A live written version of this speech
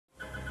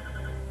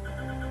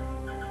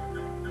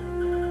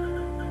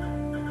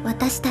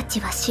私たち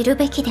は知る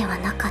べきでは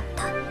なかっ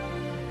た。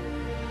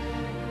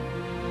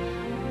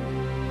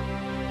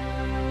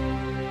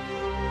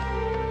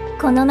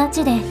この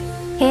町で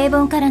平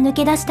凡から抜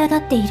け出したが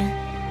っている。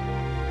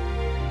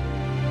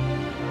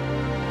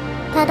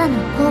ただの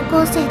高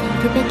校生でい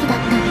るべきだっ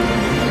たん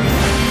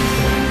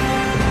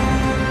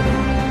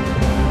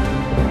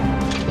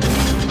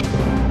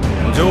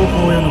だ。情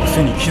報屋のく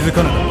せに気づ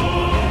かなかった。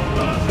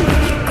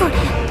これ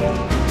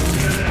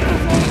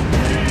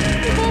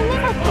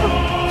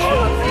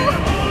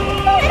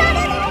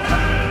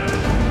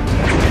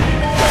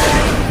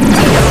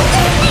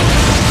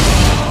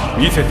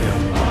見せてやる。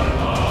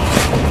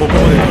ここま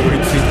でたどり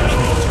着いた君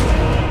たちは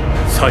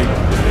最後の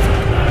プレゼン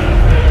ト。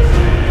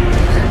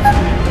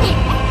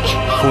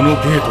このゲ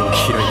ートを開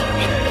い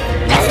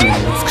たいつもの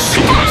美しい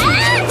街に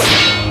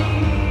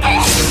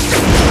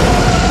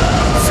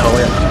爽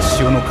やかな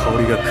潮の香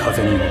りが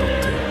風に戻っ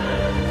て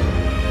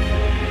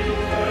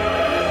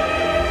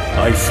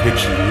愛すべ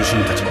き友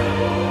人たちが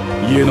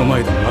家の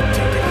前で待っていて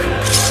くれ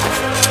る。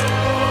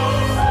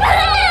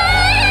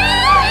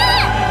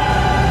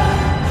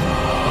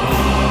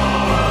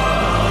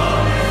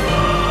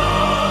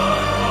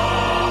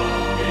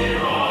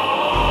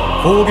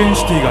高原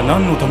シティが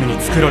何のために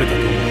作られたと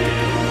思っている。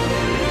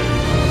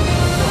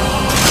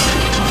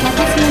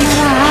私の名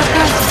はアーカ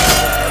イ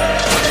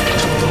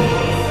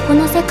ブ。この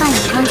世界を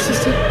監視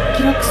し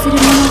記録するも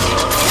の。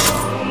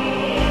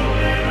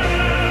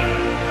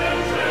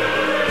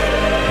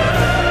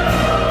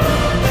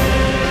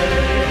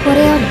こ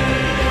れより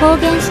高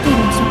原シティの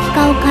初期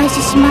化を開始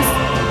します。